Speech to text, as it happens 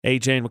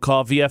AJ and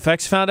McCall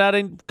VFX found out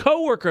a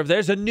coworker of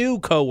theirs, a new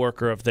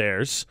coworker of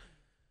theirs,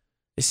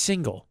 is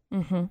single.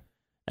 Mm-hmm.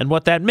 And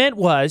what that meant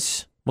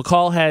was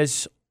McCall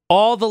has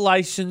all the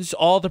license,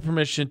 all the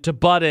permission to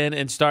butt in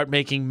and start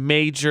making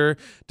major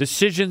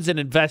decisions and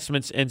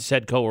investments in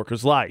said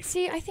coworker's life.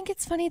 See, I think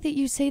it's funny that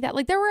you say that.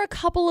 Like, there were a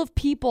couple of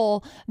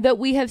people that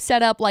we have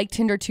set up like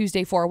Tinder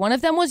Tuesday for. One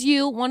of them was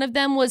you. One of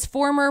them was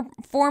former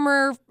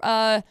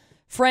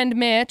friend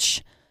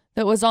Mitch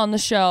that was on the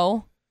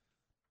show.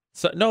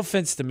 So, no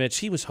offense to Mitch,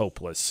 he was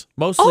hopeless.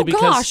 Mostly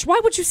because, gosh, why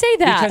would you say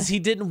that? Because he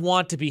didn't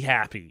want to be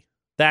happy.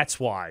 That's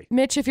why.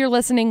 Mitch, if you're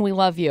listening, we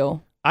love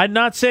you. I'm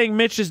not saying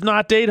Mitch is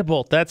not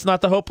dateable. That's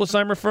not the hopeless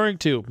I'm referring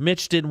to.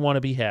 Mitch didn't want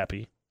to be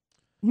happy.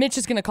 Mitch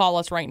is going to call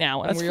us right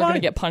now, and we're going to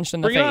get punched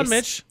in the face. Bring it on,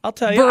 Mitch. I'll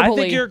tell you. Verbally. I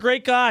think you're a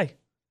great guy.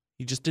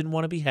 You just didn't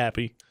want to be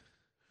happy.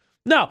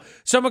 No.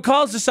 So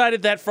McCall's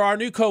decided that for our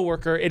new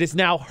coworker, it is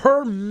now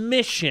her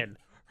mission,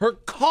 her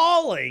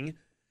calling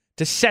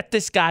to set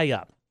this guy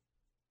up.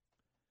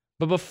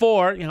 But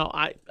before,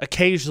 I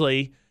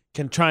occasionally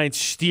can try and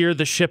steer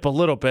the ship a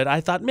little bit.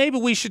 I thought maybe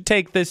we should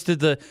take this to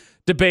the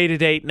debate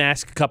at 8 and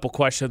ask a couple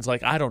questions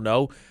like, I don't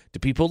know, do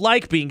people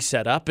like being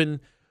set up?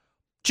 And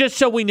just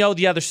so we know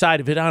the other side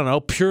of it, I don't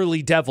know,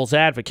 purely devil's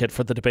advocate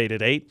for the debate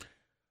at 8.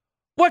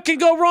 What can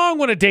go wrong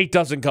when a date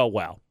doesn't go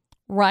well?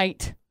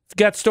 Right. If you've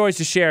got stories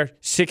to share,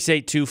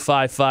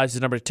 68255 is the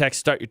number to text.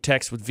 Start your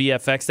text with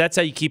VFX. That's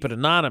how you keep it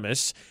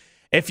anonymous.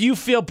 If you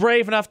feel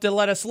brave enough to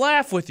let us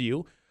laugh with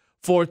you,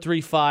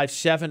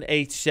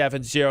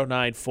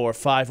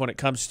 435-787-0945 when it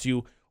comes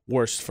to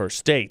worst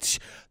first dates.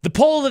 The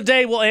poll of the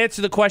day will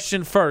answer the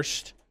question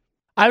first.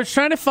 I was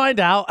trying to find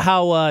out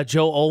how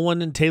Joe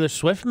Alwyn and Taylor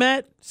Swift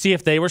met, see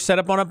if they were set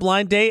up on a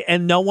blind date,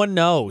 and no one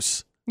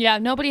knows. Yeah,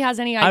 nobody has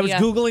any idea. I was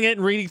Googling it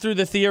and reading through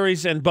the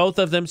theories, and both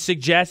of them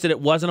suggested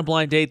it wasn't a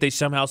blind date. They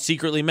somehow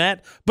secretly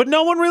met, but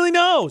no one really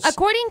knows.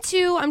 According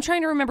to, I'm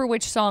trying to remember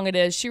which song it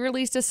is. She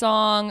released a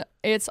song.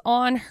 It's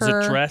on her.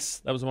 Is it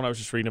Dress? That was the one I was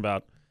just reading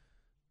about.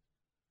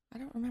 I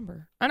don't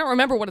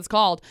remember what it's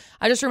called.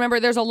 I just remember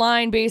there's a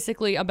line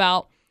basically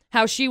about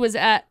how she was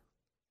at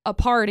a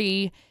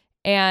party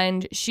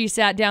and she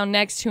sat down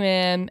next to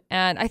him,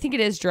 and I think it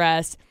is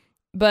Dress.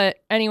 But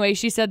anyway,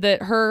 she said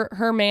that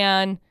her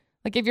man,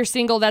 like, if you're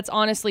single, that's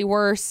honestly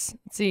worse.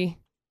 Let's see.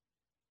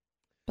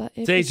 But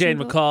it's AJ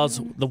and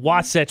McCall's the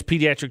Wasatch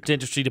Pediatric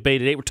Dentistry Debate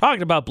today. We're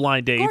talking about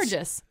blind dates.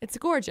 Gorgeous. It's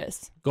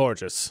gorgeous.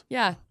 Gorgeous.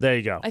 Yeah. There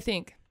you go. I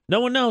think. No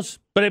one knows,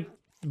 but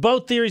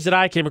both theories that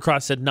I came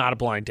across said not a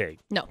blind date.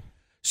 No.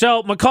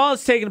 So McCall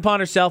has taken upon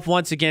herself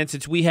once again,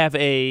 since we have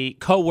a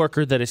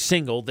coworker that is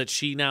single, that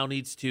she now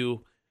needs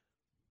to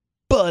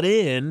butt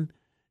in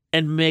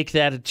and make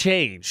that a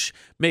change.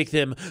 Make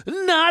them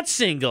not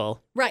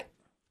single. Right.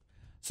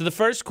 So the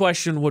first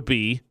question would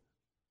be,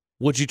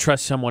 would you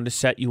trust someone to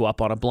set you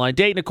up on a blind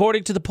date? And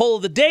according to the poll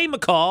of the day,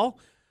 McCall,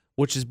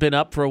 which has been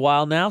up for a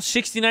while now,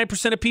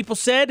 69% of people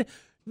said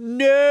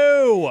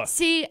no.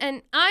 See,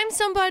 and I'm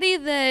somebody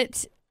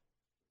that,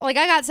 like,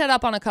 I got set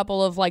up on a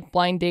couple of, like,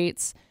 blind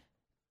dates,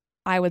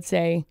 I would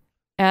say,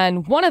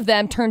 and one of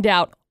them turned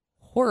out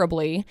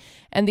horribly,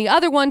 and the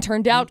other one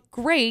turned out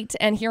great,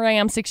 and here I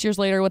am 6 years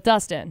later with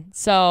Dustin.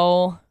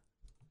 So,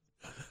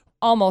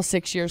 almost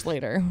 6 years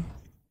later.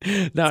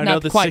 Now I know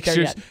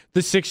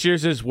the 6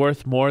 years is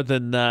worth more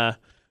than the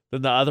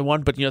other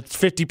one, but it's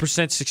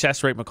 50%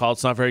 success rate, McCall.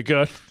 It's not very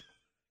good.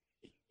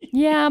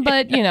 Yeah,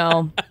 but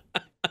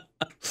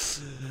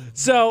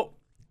So,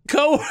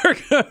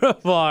 coworker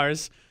of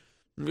ours,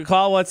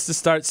 McCall wants to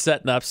start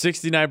setting up.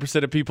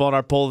 69% of people on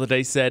our poll of the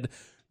day said,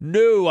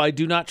 no, I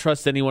do not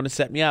trust anyone to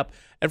set me up.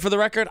 And for the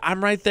record,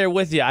 I'm right there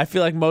with you. I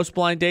feel like most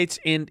blind dates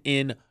end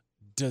in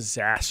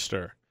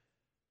disaster.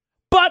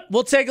 But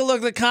we'll take a look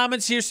at the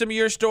comments, hear some of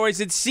your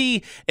stories, and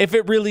see if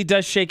it really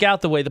does shake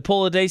out the way the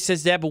poll of the day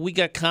says that. But we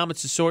got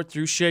comments to sort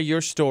through. Share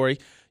your story,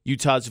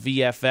 Utah's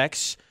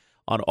VFX,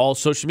 on all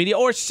social media,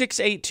 or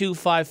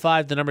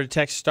 68255, the number to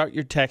text. Start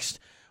your text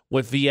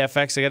with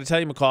VFX. I got to tell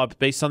you, McCall,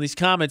 based on these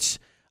comments,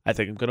 I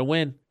think I'm going to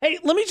win. Hey,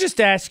 let me just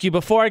ask you,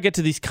 before I get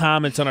to these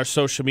comments on our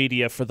social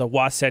media for the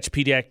Wasatch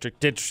Pediatric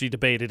Dentistry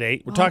Debate at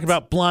 8, we're talking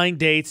about blind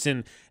dates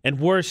and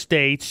worst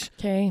dates.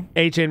 Okay.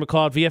 AJ and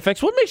McCall at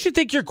VFX. What makes you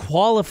think you're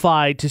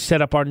qualified to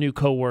set up our new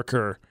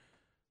coworker?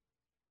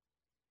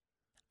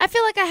 I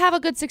feel like I have a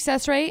good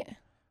success rate.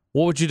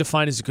 What would you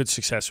define as a good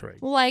success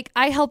rate? Like,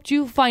 I helped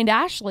you find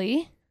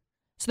Ashley,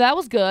 so that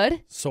was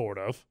good. Sort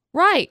of.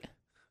 Right.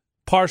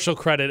 Partial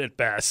credit at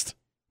best.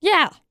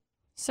 Yeah.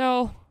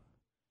 So,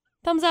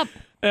 thumbs up.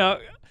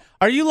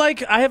 Are you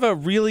like, I have a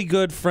really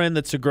good friend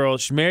that's a girl.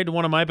 She's married to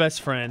one of my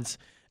best friends.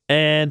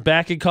 And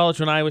back in college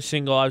when I was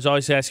single, I was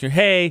always asking her,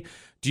 hey,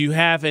 do you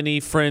have any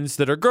friends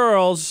that are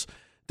girls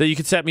that you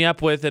could set me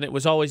up with? And it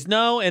was always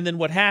no. And then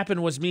what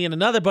happened was me and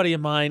another buddy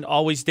of mine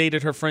always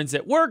dated her friends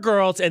that were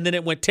girls. And then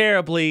it went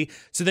terribly.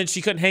 So then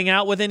she couldn't hang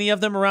out with any of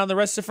them around the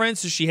rest of the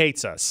friends. So she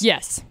hates us.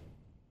 Yes.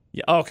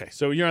 Yeah. Okay.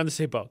 So you're on the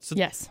same boat. So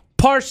yes.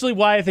 Partially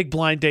why I think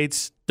blind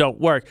dates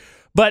don't work.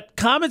 But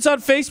comments on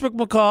Facebook,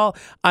 McCall.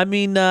 I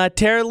mean,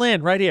 Tara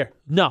Lynn, right here.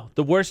 No,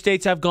 the worst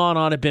dates I've gone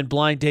on have been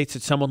blind dates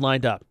that someone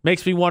lined up.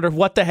 Makes me wonder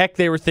what the heck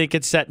they were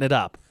thinking setting it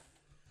up.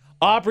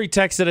 Aubrey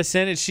texted us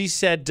in, and she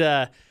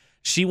said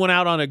she went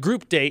out on a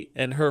group date,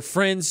 and her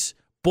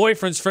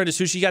boyfriend's friend is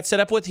who she got set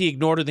up with. He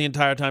ignored her the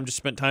entire time, just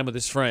spent time with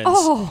his friends.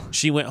 Oh.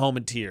 She went home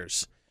in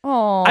tears.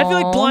 Oh. I feel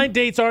like blind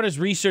dates aren't as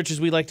research as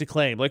we like to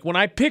claim. Like when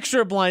I picture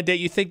a blind date,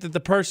 you think that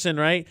the person,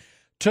 right,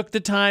 took the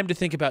time to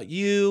think about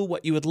you,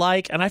 what you would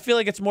like. And I feel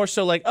like it's more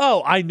so like,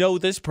 oh, I know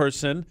this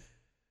person.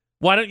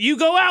 Why don't you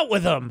go out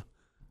with them?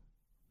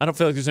 I don't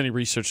feel like there's any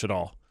research at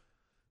all.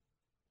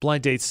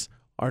 Blind dates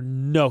are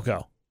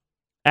no-go.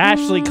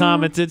 Ashley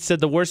commented, said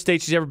the worst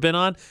date she's ever been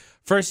on.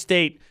 First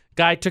date,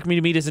 guy took me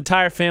to meet his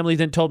entire family,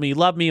 then told me he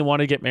loved me and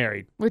wanted to get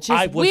married. Which is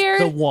I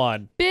weird. was the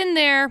one. Been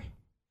there.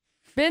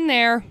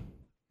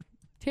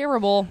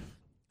 Terrible.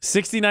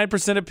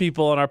 69% of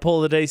people on our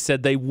poll of the day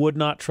said they would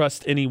not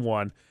trust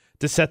anyone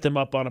to set them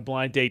up on a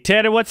blind date.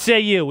 Tanner, what say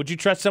you? Would you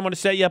trust someone to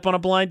set you up on a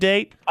blind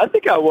date? I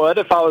think I would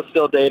if I was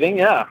still dating,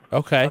 yeah.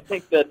 Okay. I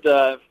think that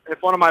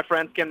if one of my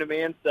friends came to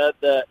me and said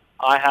that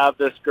I have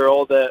this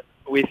girl that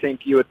we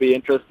think you would be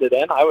interested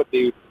in, I would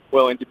be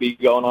willing to be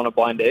going on a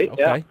blind date,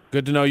 Okay. yeah.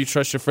 Good to know you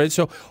trust your friends.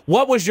 So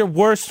what was your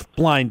worst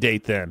blind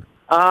date then?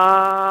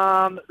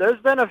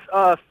 There's been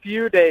a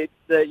few dates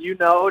that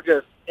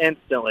just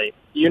instantly.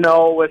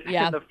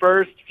 Within the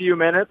first few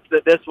minutes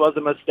that this was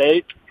a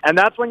mistake. And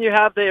that's when you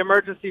have the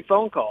emergency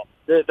phone call.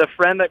 The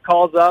friend that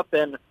calls up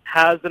and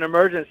has an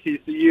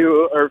emergency, so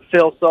you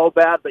feel so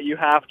bad, but you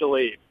have to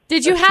leave.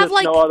 Did you There's have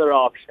just no other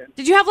option?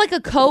 Did you have like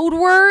a code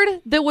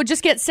word that would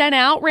just get sent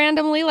out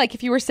randomly? Like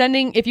if you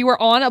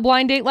were on a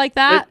blind date like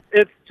that?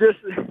 It's just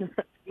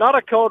not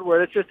a code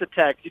word. It's just a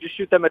text. You just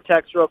shoot them a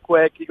text real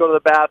quick. You go to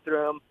the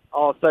bathroom.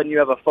 All of a sudden you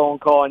have a phone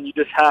call and you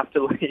just have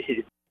to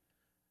leave.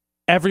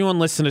 Everyone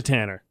listen to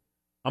Tanner.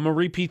 I'm going to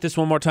repeat this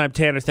one more time.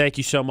 Tanner, thank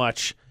you so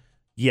much.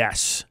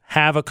 Yes,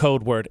 have a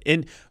code word.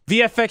 And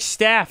VFX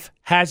staff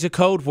has a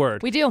code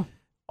word. We do.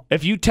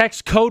 If you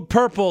text code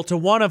purple to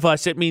one of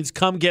us, it means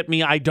come get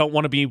me. I don't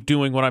want to be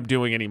doing what I'm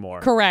doing anymore.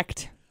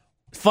 Correct.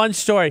 Fun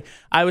story.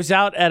 I was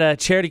out at a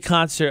charity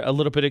concert a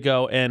little bit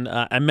ago, and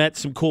I met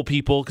some cool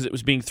people because it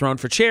was being thrown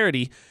for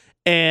charity.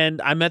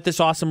 And I met this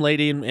awesome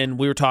lady, and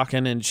we were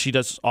talking, and she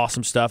does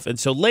awesome stuff. And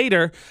so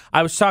later,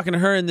 I was talking to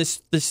her, and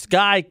this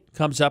guy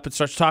comes up and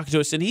starts talking to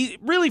us. And he's a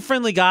really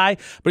friendly guy,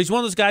 but he's one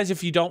of those guys,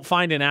 if you don't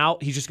find an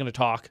out, he's just going to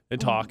talk and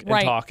talk and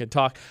talk and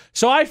talk.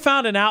 So I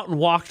found an out and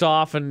walked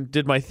off and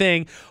did my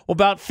thing. Well,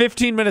 about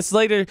 15 minutes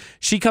later,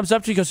 she comes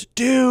up to me and goes,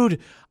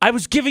 dude, I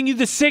was giving you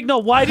the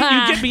signal. Why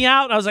didn't you get me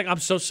out? And I was like, I'm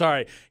so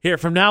sorry. Here,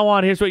 from now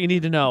on, here's what you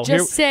need to know.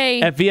 Just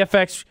say at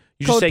VFX,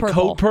 you just say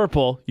code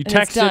purple. You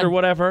text it or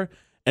whatever.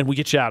 And we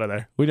get you out of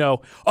there. We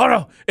know, oh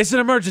no, it's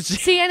an emergency.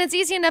 See, and it's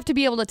easy enough to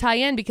be able to tie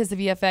in because the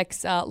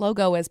VFX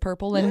logo is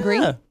purple and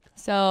green.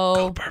 So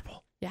code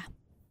purple. Yeah.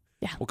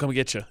 We'll come and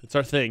get you. It's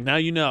our thing. Now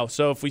you know.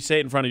 So if we say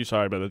it in front of you,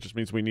 sorry, but that just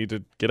means we need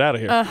to get out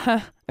of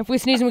here. If we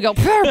sneeze and we go,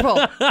 purple.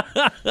 I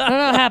don't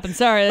know what happened.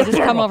 Sorry, that just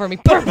come over me.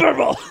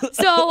 Purple.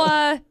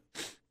 So,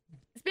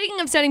 speaking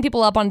of setting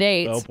people up on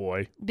dates. Oh,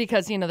 boy.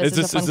 Because, this is a fun Is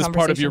this conversation.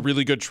 part of your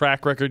really good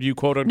track record you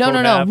quote unquote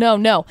have?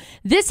 No.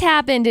 This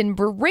happened in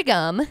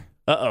Brigham.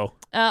 Uh-oh.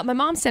 My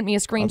mom sent me a Other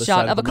side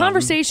screenshot of of a the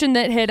conversation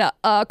that had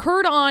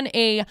occurred on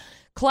a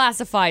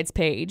classifieds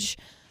page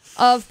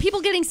of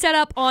people getting set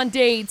up on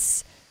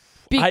dates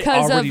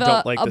because of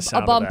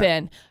a bump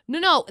in.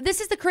 No.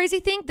 This is the crazy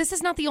thing. This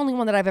is not the only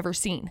one that I've ever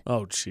seen.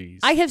 Oh, jeez.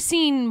 I have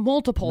seen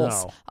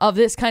multiples of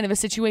this kind of a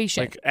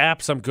situation. Like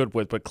apps I'm good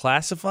with, but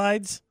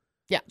classifieds?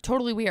 Yeah,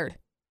 totally weird.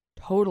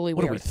 Totally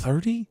what weird. What are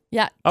we, 30?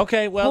 Yeah.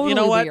 Okay, well, totally you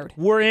know what? Weird.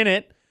 We're in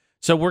it.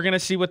 So we're going to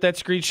see what that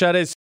screenshot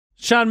is.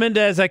 Sean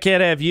Mendez, I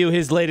Can't Have You,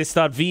 his latest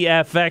on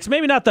VFX.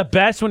 Maybe not the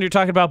best when you're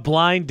talking about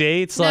blind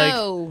dates.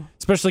 No.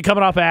 Especially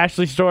coming off of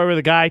Ashley's story where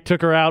the guy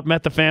took her out,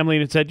 met the family,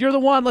 and said, you're the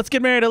one, let's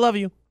get married, I love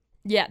you.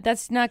 Yeah,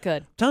 that's not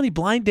good. I'm telling you,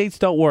 blind dates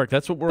don't work.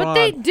 That's what we're on. But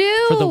they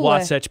do. For the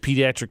Wasatch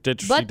Pediatric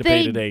Literacy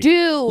Debate today. But they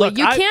do. Look,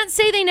 you can't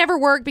say they never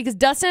work because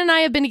Dustin and I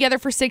have been together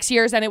for 6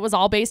 years, and it was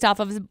all based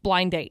off of a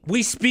blind date.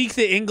 We speak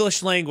the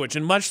English language,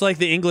 and much like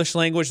the English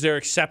language, there are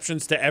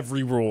exceptions to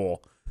every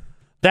rule.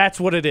 That's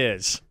what it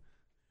is.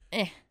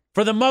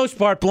 For the most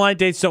part, blind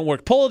dates don't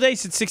work. Poll of day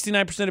said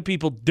 69% of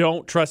people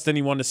don't trust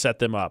anyone to set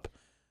them up.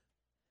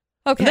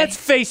 Okay. And that's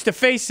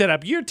face-to-face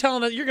setup. You're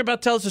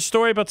about to tell us a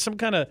story about some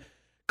kind of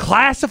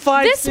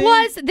classified thing?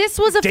 This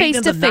was a Dating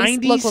in the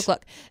face-to-face. 90s?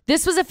 Look.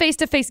 This was a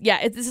face-to-face.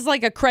 Yeah, this is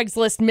like a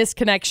Craigslist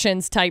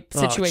misconnections type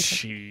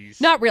situation. Jeez.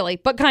 Not really,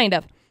 but kind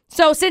of.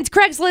 So since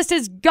Craigslist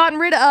has gotten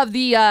rid of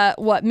the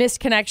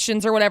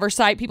misconnections or whatever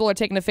site, people are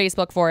taking to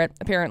Facebook for it,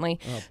 apparently.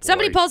 Oh,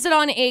 Somebody posted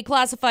on a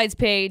classifieds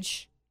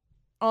page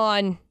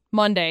on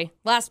Monday,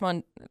 this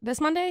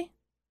Monday,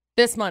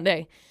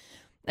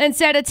 and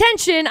said,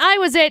 attention, I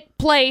was at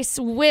place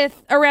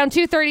with around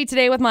 2:30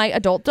 today with my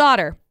adult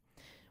daughter.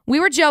 We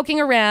were joking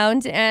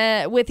around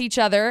with each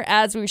other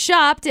as we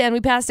shopped, and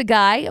we passed a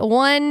guy.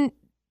 One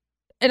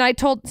and I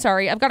told,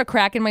 sorry, I've got a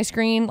crack in my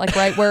screen, like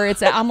right where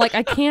it's at. I'm like,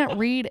 I can't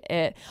read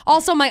it.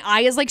 Also, my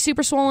eye is like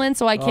super swollen,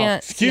 so I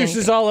can't.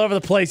 Excuses all over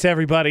the place,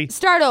 everybody.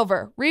 Start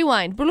over.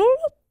 Rewind.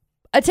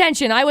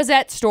 Attention, I was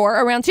at store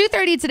around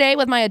 2:30 today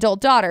with my adult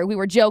daughter. We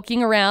were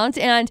joking around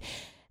and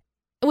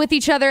with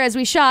each other as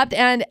we shopped,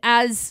 and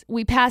as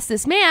we passed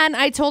this man,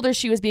 I told her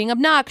she was being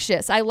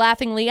obnoxious. I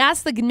laughingly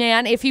asked the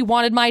man if he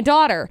wanted my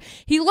daughter.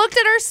 He looked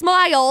at her,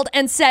 smiled,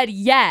 and said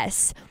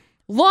yes.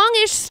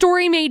 Longish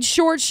story made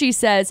short, she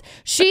says.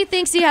 She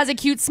thinks he has a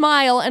cute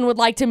smile and would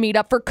like to meet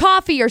up for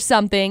coffee or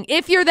something.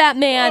 If you're that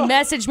man,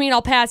 message me and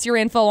I'll pass your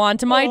info on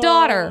to my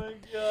daughter.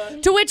 My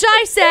to which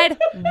I said,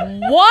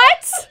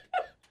 what?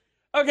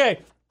 Okay.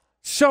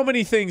 So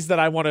many things that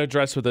I want to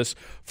address with this.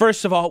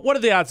 First of all, what are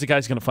the odds the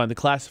guy's going to find the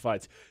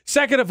classifieds?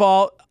 Second of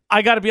all,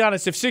 I got to be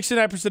honest, if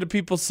 69% of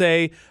people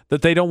say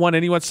that they don't want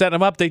anyone setting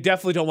them up, they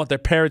definitely don't want their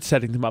parents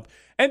setting them up.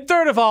 And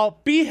third of all,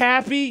 be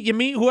happy. You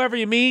meet whoever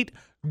you meet.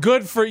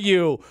 Good for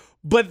you.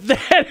 But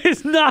that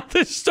is not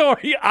the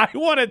story I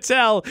want to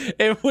tell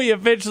if we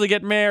eventually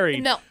get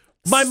married. No.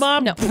 My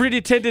mom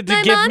pretended to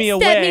My give mom me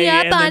set away. me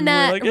up and on then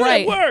that. we were like,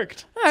 Right. It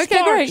worked. Okay,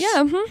 Sparks. great.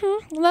 Yeah,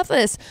 love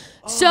this.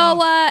 So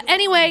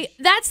anyway,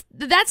 that's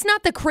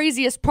not the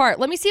craziest part.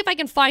 Let me see if I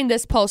can find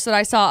this post that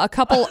I saw a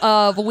couple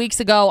of weeks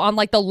ago on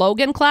like the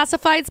Logan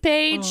Classifieds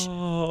page.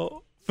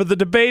 Oh. For the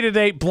debate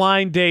today,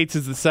 blind dates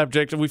is the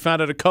subject, and we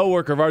found out a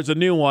coworker of ours, a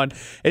new one,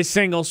 is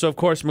single. So of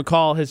course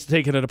McCall has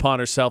taken it upon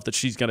herself that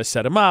she's going to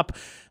set him up,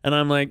 and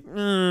I'm like,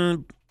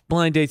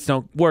 blind dates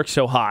don't work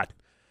so hot.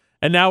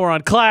 And now we're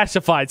on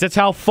classifieds. That's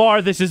how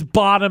far this is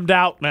bottomed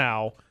out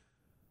now.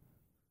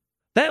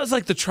 That was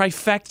like the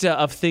trifecta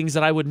of things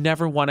that I would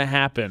never want to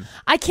happen.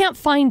 I can't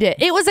find it.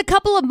 It was a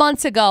couple of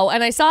months ago,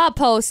 and I saw a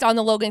post on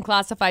the Logan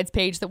Classifieds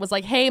page that was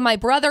like, hey, my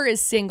brother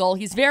is single.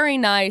 He's very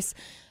nice.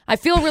 I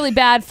feel really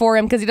bad for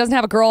him because he doesn't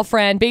have a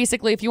girlfriend.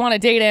 Basically, if you want to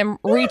date him,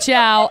 reach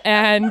out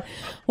and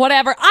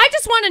whatever. I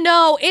just want to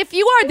know if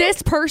you are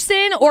this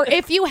person or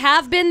if you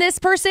have been this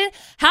person,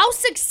 how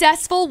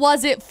successful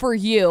was it for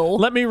you?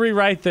 Let me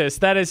rewrite this.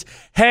 That is,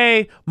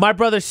 hey, my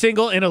brother's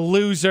single and a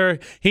loser.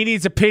 He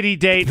needs a pity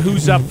date.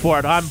 Who's up for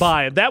it? I'm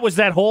buying. That was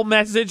that whole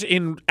message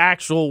in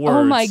actual words.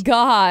 Oh, my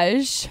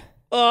gosh.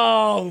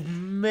 Oh,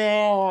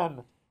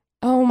 man.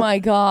 Oh, my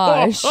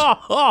gosh.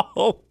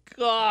 Oh,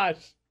 gosh.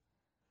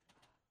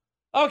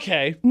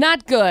 Okay.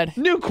 Not good.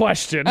 New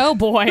question. Oh,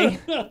 boy.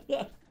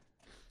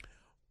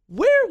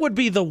 Where would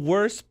be the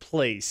worst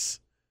place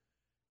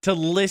to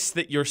list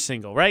that you're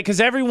single, right? Because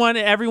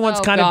everyone's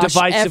kind of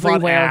divisive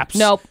everywhere. on apps.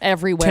 Nope,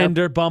 everywhere.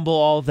 Tinder, Bumble,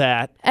 all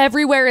that.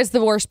 Everywhere is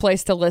the worst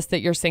place to list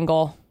that you're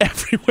single.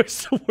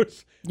 Everywhere's the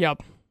worst.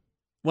 Yep.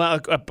 Well,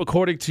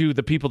 according to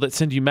the people that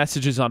send you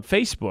messages on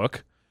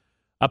Facebook,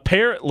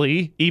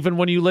 apparently, even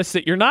when you list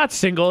that you're not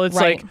single, it's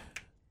like,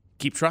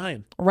 keep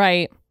trying.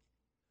 Right.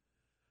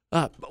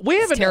 We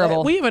haven't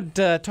terrible. We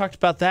haven't talked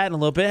about that in a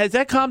little bit. Has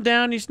that calmed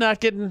down? You're just not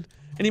getting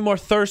any more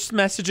thirst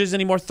messages,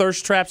 any more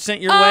thirst traps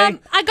sent your way?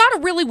 I got a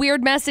really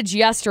weird message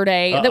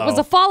yesterday that was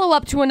a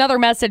follow-up to another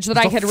message that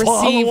I had received.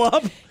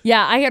 Follow-up?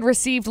 Yeah, I had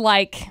received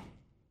like,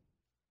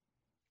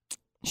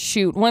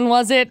 shoot, when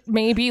was it?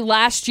 Maybe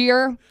last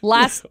year?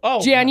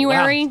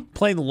 January? Wow.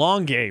 Playing the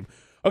long game.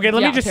 Okay,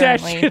 let me just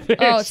ask you this.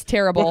 Oh, it's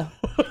terrible.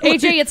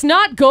 AJ, it's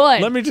not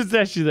good. Let me just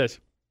ask you this.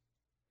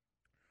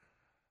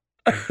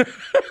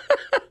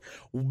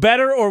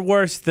 Better or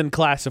worse than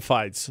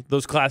classifieds?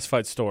 Those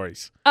classified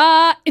stories.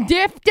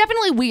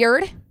 Definitely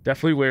weird.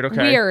 Definitely weird.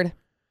 Okay. Weird.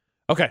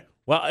 Okay.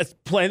 Well,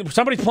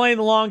 somebody's playing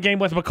the long game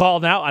with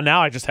McCall now.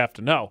 Now I just have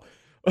to know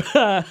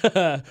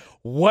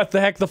what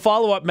the heck the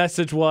follow-up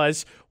message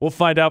was. We'll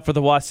find out for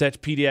the Wasatch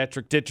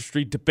Pediatric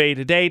Dentistry Debate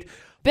to Date.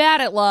 Bad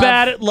at love.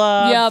 Bad at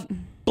love. Yep.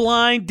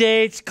 Blind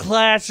dates,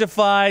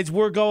 classifieds.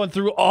 We're going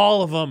through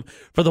all of them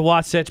for the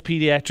Wasatch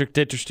Pediatric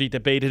Dentistry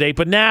Debate today.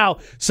 But now,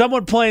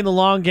 someone playing the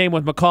long game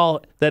with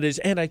McCall that is,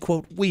 and I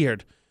quote,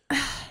 weird.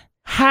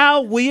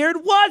 How weird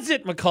was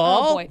it, McCall?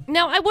 Oh, boy.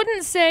 Now, I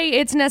wouldn't say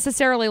it's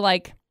necessarily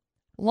like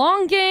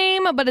long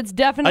game, but it's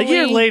definitely... A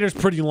year later is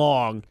pretty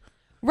long.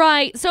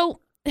 Right. So,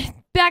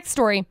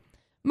 backstory.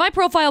 My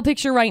profile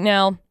picture right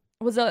now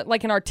was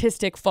like an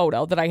artistic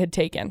photo that I had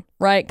taken,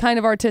 right? Kind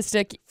of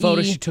artistic.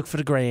 Photo she took for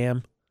the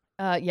gram.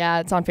 Yeah,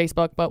 it's on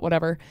Facebook, but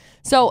whatever.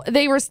 So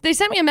they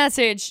sent me a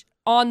message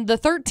on the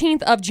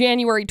 13th of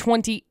January,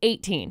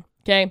 2018.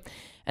 Okay.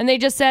 And they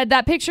just said,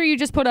 that picture you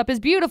just put up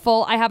is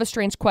beautiful. I have a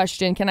strange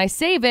question. Can I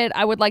save it?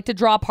 I would like to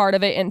draw part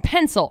of it in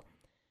pencil.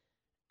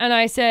 And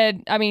I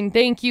said,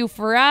 thank you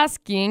for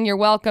asking. You're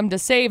welcome to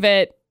save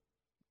it.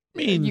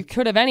 You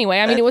could have anyway.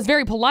 It was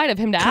very polite of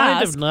him to ask.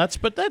 Kind of nuts,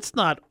 but that's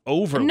not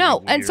overly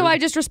weird. And so I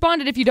just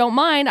responded, if you don't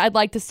mind, I'd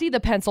like to see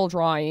the pencil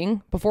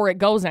drawing before it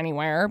goes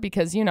anywhere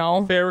because,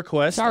 Fair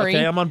request. Sorry.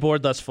 Okay, I'm on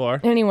board thus far.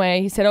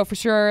 Anyway, he said, oh, for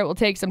sure, it will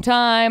take some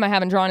time. I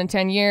haven't drawn in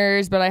 10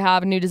 years, but I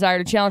have a new desire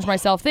to challenge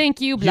myself.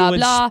 Thank you, blah, you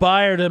blah. You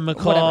inspired him,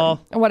 McCall.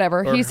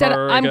 Whatever. Or he said,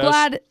 her, I'm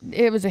glad,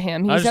 it was a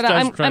him. He said,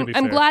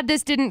 I'm glad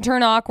this didn't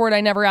turn awkward.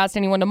 I never asked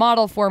anyone to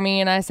model for me.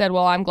 And I said,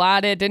 well, I'm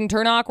glad it didn't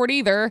turn awkward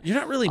either. You're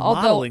not really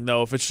modeling,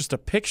 though, if it's just a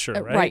picture,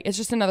 right? Right. It's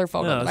just another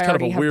photo. No, it's kind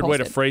of a weird way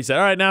to phrase that.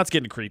 All right, now it's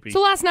getting creepy.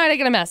 So last night I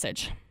get a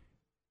message. It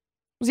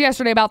was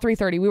yesterday about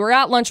 3:30. We were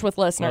at lunch with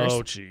listeners.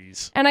 Oh,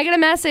 jeez. And I get a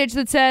message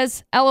that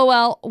says,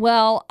 LOL,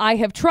 well, I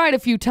have tried a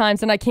few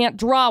times and I can't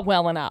draw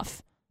well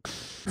enough.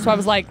 So I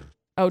was like,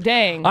 oh,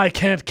 dang. I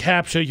can't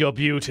capture your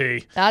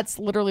beauty. That's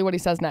literally what he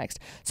says next.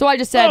 So I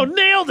just said, oh,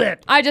 nailed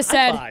it. I just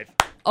High said, five.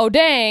 oh,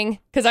 dang,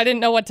 because I didn't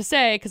know what to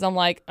say because I'm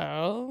like,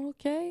 oh,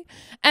 okay.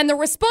 And the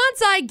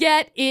response I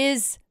get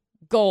is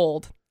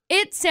gold.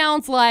 It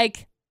sounds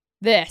like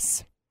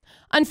this.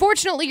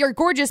 Unfortunately, your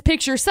gorgeous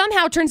picture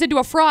somehow turns into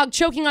a frog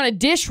choking on a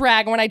dish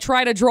rag when I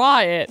try to draw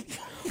it.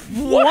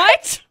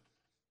 What?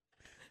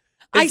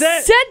 I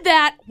said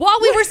that while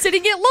we were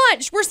sitting at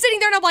lunch. We're sitting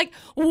there and I'm like,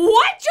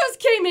 what just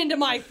came into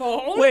my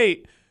phone?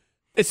 Wait.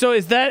 So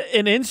is that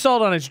an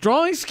insult on his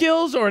drawing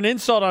skills or an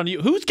insult on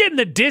you? Who's getting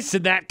the diss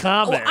in that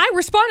comment? I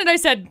responded. I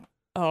said,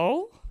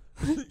 oh?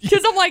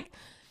 Because I'm like,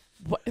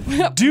 what?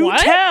 Do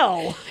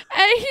tell.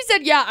 And he said,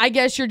 yeah, I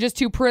guess you're just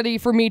too pretty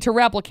for me to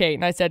replicate.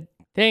 And I said,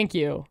 thank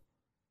you.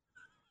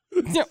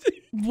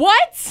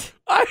 What?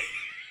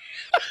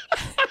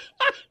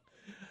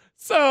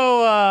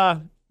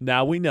 So,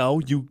 now we know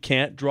you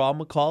can't draw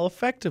McCall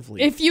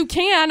effectively. If you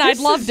can, I'd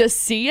love to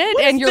see it,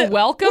 and you're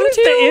welcome to. What is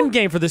the end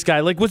game for this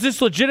guy? Like, was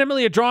this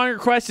legitimately a drawing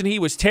request and he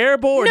was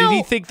terrible, or did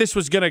he think this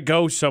was going to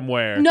go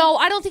somewhere? No,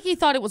 I don't think he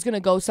thought it was going to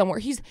go somewhere.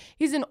 He's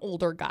an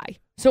older guy,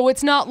 so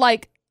it's not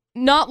like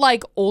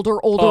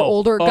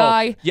older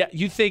guy. Yeah,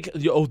 you think,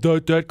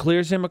 that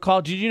clears him,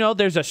 McCall? Did you know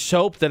there's a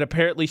soap that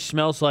apparently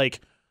smells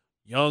like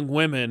young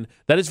women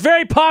that is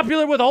very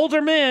popular with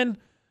older men?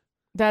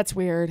 That's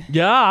weird.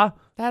 Yeah.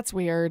 That's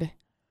weird.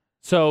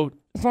 So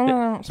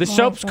the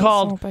soap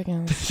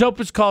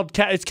is called,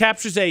 it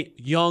captures a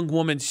young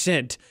woman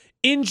scent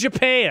in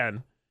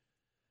Japan.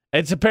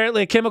 It's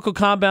apparently a chemical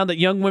compound that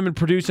young women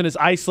produce and is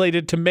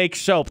isolated to make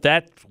soap.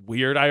 That's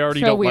weird. I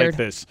already don't like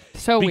this.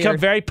 Become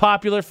very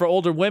popular for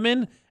older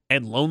women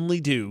and lonely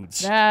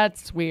dudes.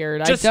 That's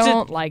weird. I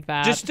don't like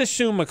that. Just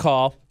assume,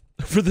 McCall,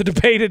 for the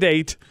debate at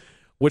 8,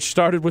 which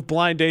started with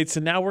blind dates,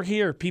 and now we're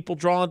here. People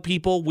drawing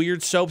people,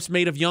 weird soaps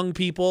made of young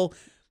people.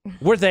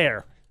 We're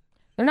there.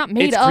 They're not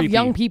made of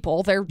young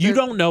people. They're You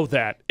don't know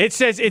that. It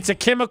says it's a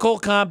chemical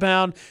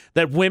compound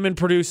that women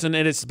produce, and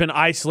it's been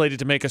isolated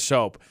to make a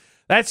soap.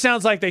 That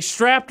sounds like they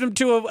strapped them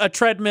to a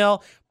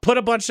treadmill, put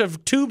a bunch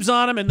of tubes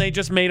on them, and they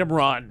just made them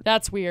run.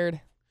 That's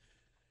weird.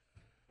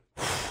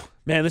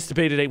 Man, this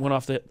debate at 8 went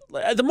off the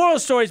moral of the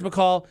story is,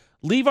 McCall,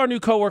 leave our new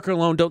coworker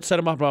alone. Don't set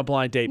him up on a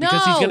blind date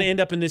because he's going to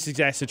end up in this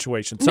exact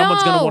situation.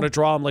 Someone's going to want to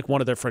draw him like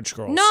one of their French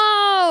girls.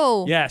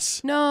 No.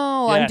 Yes.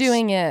 No, yes. I'm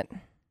doing it.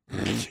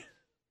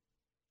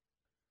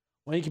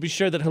 Well, you can be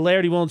sure that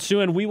hilarity will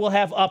ensue, and we will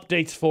have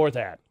updates for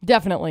that.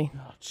 Definitely.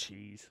 Oh,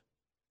 jeez.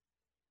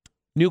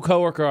 New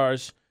coworker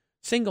ours,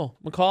 single.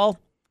 McCall,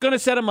 gonna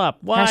set him up.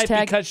 Why?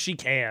 Because she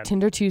can.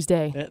 Tinder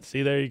Tuesday. Yeah,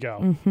 see, there you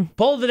go.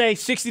 Poll of the day,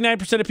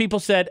 69% of people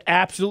said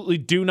absolutely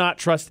do not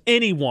trust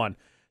anyone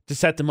to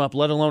set them up,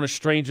 let alone a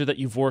stranger that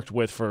you've worked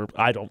with for,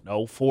 I don't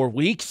know, 4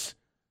 weeks.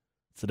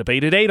 It's the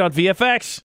debate at 8 on VFX.